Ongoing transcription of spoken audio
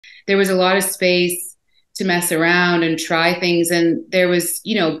there was a lot of space to mess around and try things. And there was,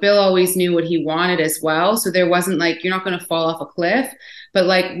 Bill always knew what he wanted as well. So there wasn't like, you're not going to fall off a cliff, but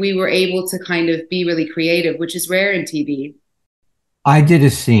like we were able to kind of be really creative, which is rare in TV. I did a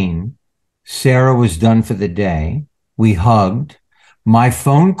scene. Sarah was done for the day. We hugged. My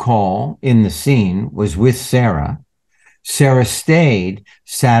phone call in the scene was with Sarah. Sarah stayed,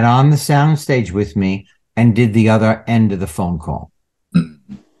 sat on the soundstage with me, and did the other end of the phone call.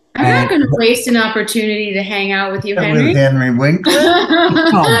 I'm not going to waste an opportunity to hang out with you, Henry. With Henry Winkler? No,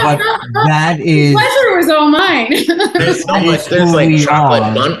 but that is... The pleasure was all mine. There's so much. There's like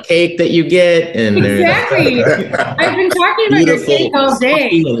chocolate bundt cake that you get. And exactly. I've been talking about your cake all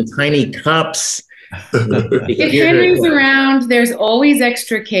day. In tiny cups. If Henry's around, there's always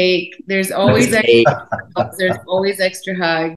extra cake. There's always extra hugs. There's always extra hugs.